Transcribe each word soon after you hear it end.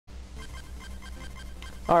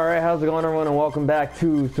Alright, how's it going everyone, and welcome back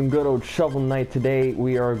to some good old Shovel Knight. Today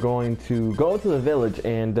we are going to go to the village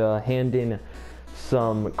and hand in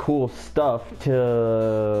some cool stuff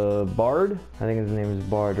to Bard. I think his name is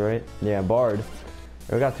Bard, right? Yeah, Bard.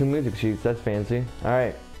 We got 2 music sheets, that's fancy.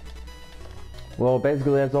 Alright. Well,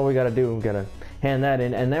 basically that's all we gotta do. We gotta hand that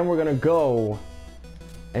in, and then we're gonna go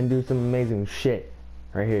and do some amazing shit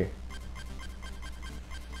right here.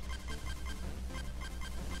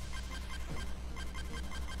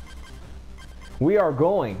 We are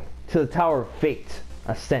going to the Tower of Fate,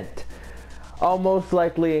 Ascent. Most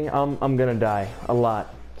likely, I'm gonna die a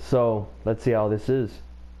lot. So, let's see how this is.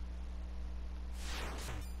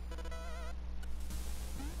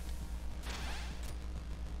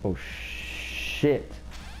 Oh, shit.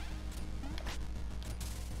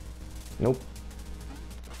 Nope.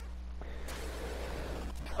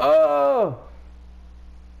 Oh!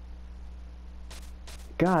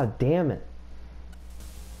 God damn it.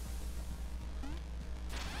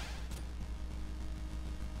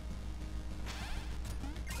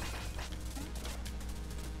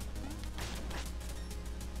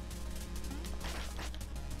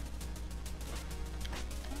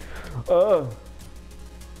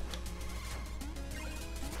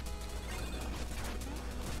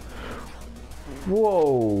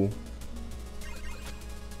 Whoa.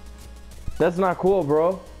 That's not cool,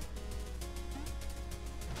 bro.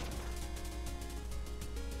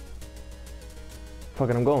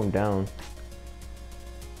 Fucking, I'm going down.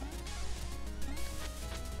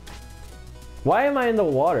 Why am I in the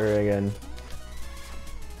water again?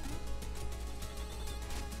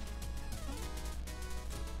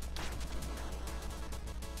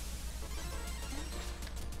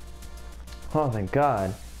 Oh, thank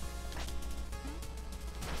God.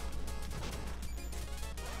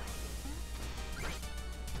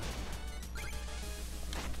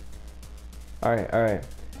 Alright.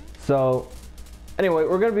 So, anyway,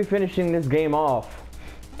 we're gonna be finishing this game off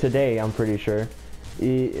today, I'm pretty sure.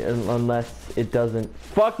 Unless it doesn't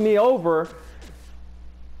fuck me over.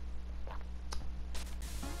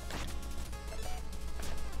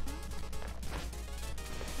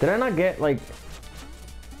 Did I not get, like...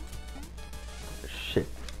 Shit.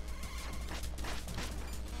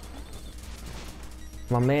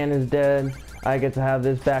 My man is dead. I get to have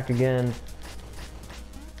this back again.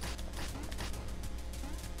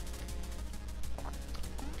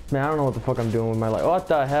 Man, I don't know what the fuck I'm doing with my life. What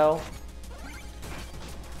the hell?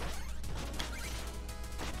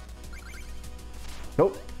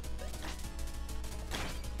 Nope.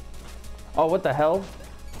 Oh, what the hell?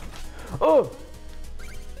 Oh!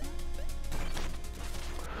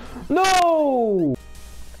 No!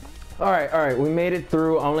 Alright, we made it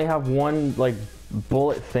through. I only have one, like,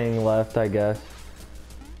 bullet thing left, I guess.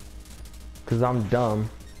 Because I'm dumb.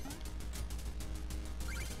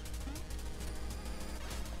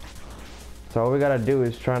 So all we gotta do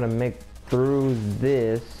is try to make through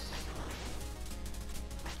this.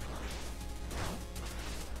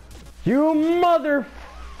 You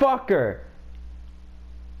motherfucker!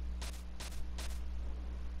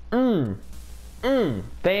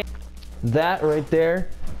 That right there,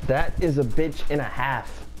 that is a bitch and a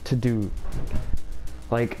half to do.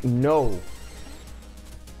 Like, no.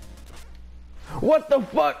 What the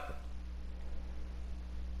fuck?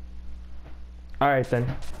 Alright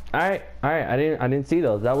then. Alright, I didn't see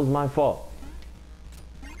those. That was my fault.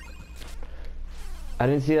 I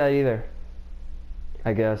didn't see that either.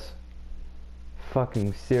 I guess.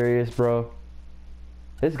 Fucking serious, bro.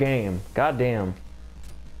 This game, goddamn.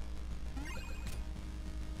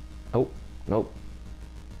 Oh, nope.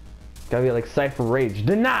 Gotta be like Cypher Rage.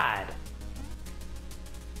 Denied!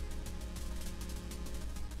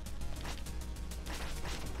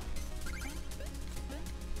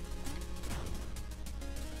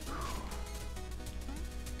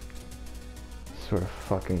 Swear to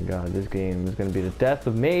fucking God, this game is gonna be the death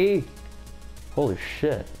of me! Holy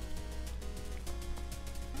shit.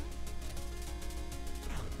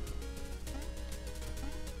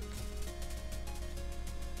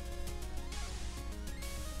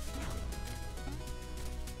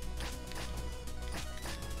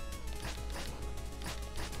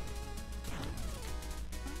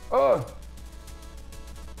 Oh!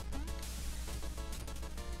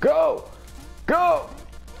 Go! Go!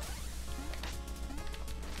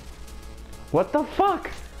 What the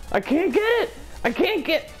fuck? I can't get it! I can't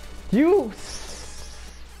get... You...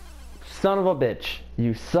 Son of a bitch.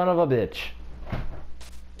 You son of a bitch.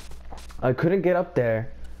 I couldn't get up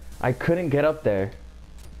there. I couldn't get up there.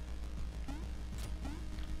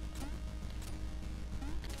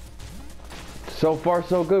 So far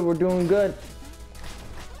so good, we're doing good.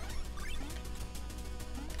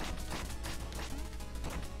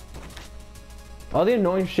 All the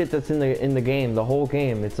annoying shit that's in the game, the whole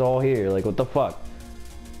game, it's all here. Like, what the fuck?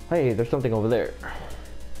 Hey, there's something over there.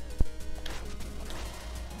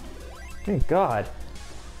 Thank God.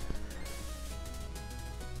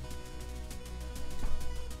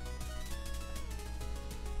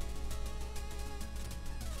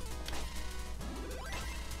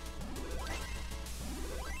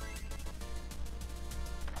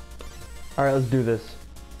 Alright, let's do this.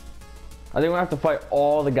 I think we're gonna have to fight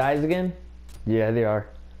all the guys again. Yeah, they are.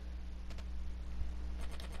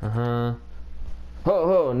 Uh-huh. Ho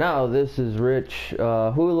ho, now this is rich.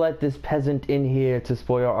 Who let this peasant in here to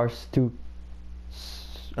spoil our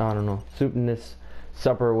I don't know, soupness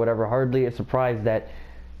supper or whatever? Hardly a surprise that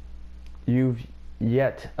you've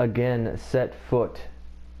yet again set foot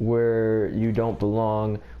where you don't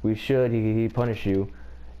belong. We should, he punish you.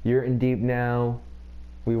 You're in deep now.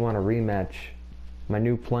 We want a rematch. My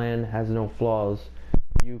new plan has no flaws.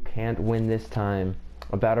 You can't win this time.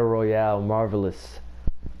 A battle royale, marvelous.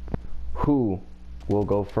 Who will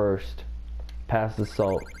go first? Pass the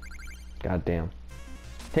salt. Goddamn.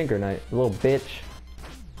 Tinker Knight, a little bitch.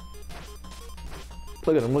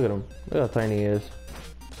 Look at him, look at him. Look how tiny he is.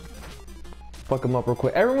 Fuck him up real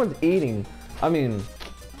quick. Everyone's eating. I mean,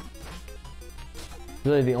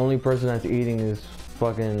 really the only person that's eating is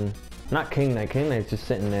fucking... Not King Knight. King Knight's just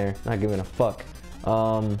sitting there, not giving a fuck.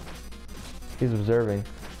 He's observing.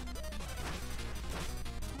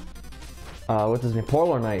 What's his name?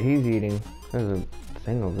 Polar Knight, he's eating. There's a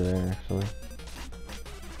thing over there, actually.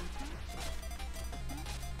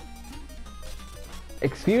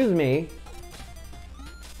 Excuse me.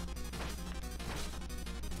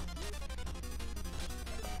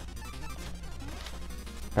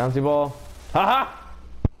 Bouncy ball. Haha!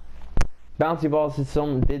 Bouncy ball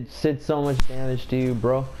did so much damage to you,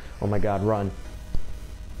 bro. Oh my god, run.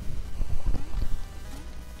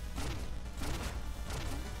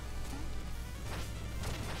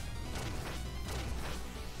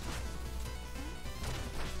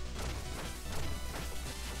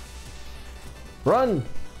 Run!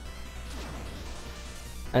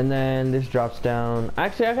 And then this drops down.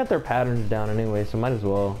 Actually, I got their patterns down anyway, so might as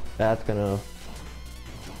well. That's gonna...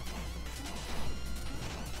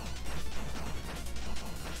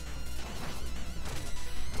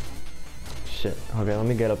 Shit. Okay, let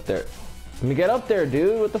me get up there. Let me get up there,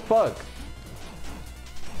 dude. What the fuck?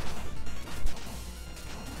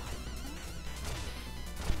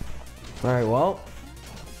 Alright, well.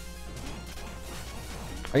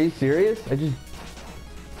 Are you serious? I just...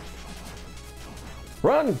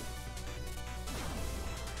 Run!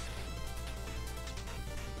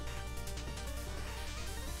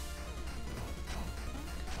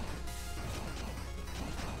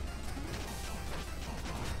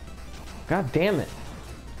 God damn it.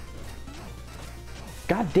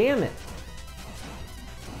 God damn it.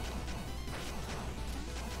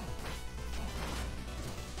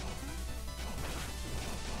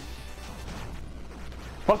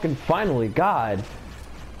 Fucking finally, God.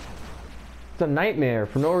 It's a nightmare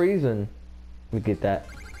for no reason. Let me get that.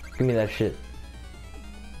 Give me that shit.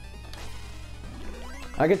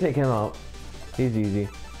 I can take him out. He's easy.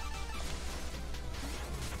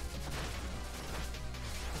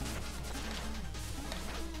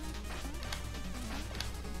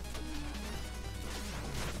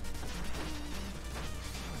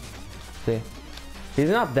 See?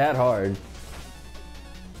 He's not that hard.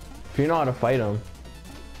 If you know how to fight him.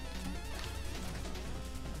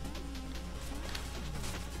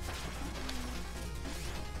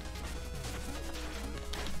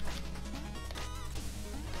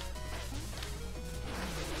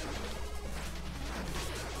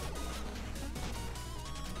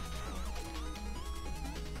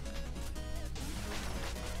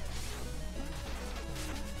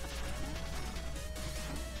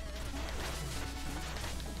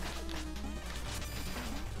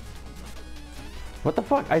 What the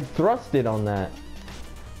fuck? I thrusted on that.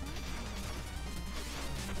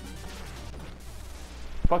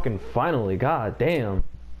 Fucking finally, god damn.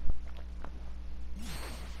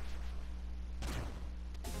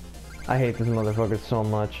 I hate this motherfucker so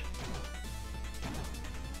much.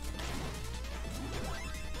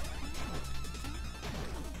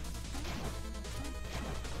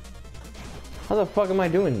 How the fuck am I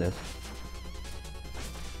doing this?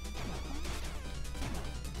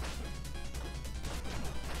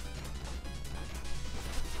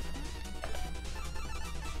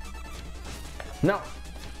 No!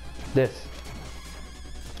 This.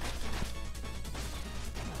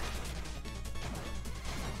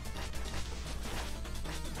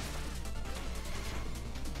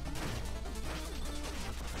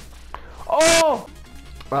 Oh!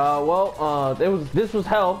 This was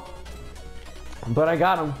hell, but I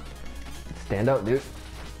got him. Stand up, dude.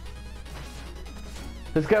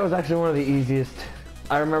 This guy was actually one of the easiest.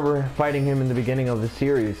 I remember fighting him in the beginning of the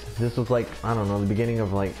series. This was like, I don't know, the beginning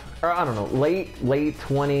of like, or I don't know, late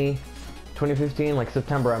 2015, like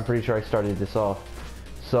September, I'm pretty sure I started this off.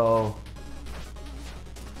 So,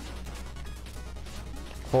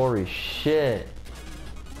 holy shit.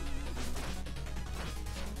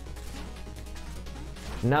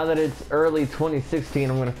 Now that it's early 2016,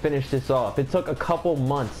 I'm gonna finish this off. It took a couple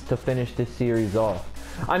months to finish this series off.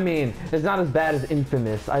 I mean, it's not as bad as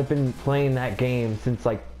Infamous. I've been playing that game since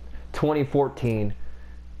like 2014.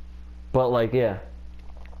 But like, yeah.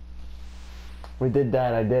 We did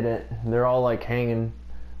that, I did it. They're all like hanging.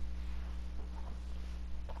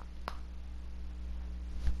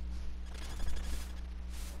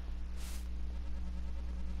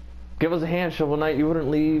 Give us a hand, Shovel Knight. You wouldn't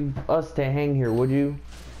leave us to hang here, would you?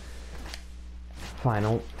 Fine,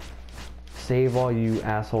 I'll save all you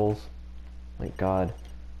assholes. My God.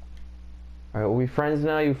 Alright, are we friends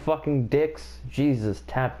now, you fucking dicks? Jesus,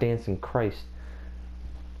 tap dancing Christ.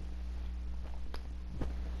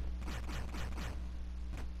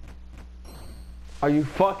 Are you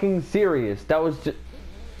fucking serious? That was just...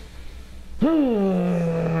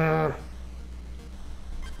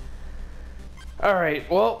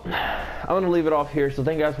 Alright, well, I'm gonna leave it off here. So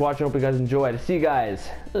thank you guys for watching. Hope you guys enjoyed. See you guys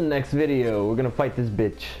in the next video. We're gonna fight this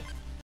bitch.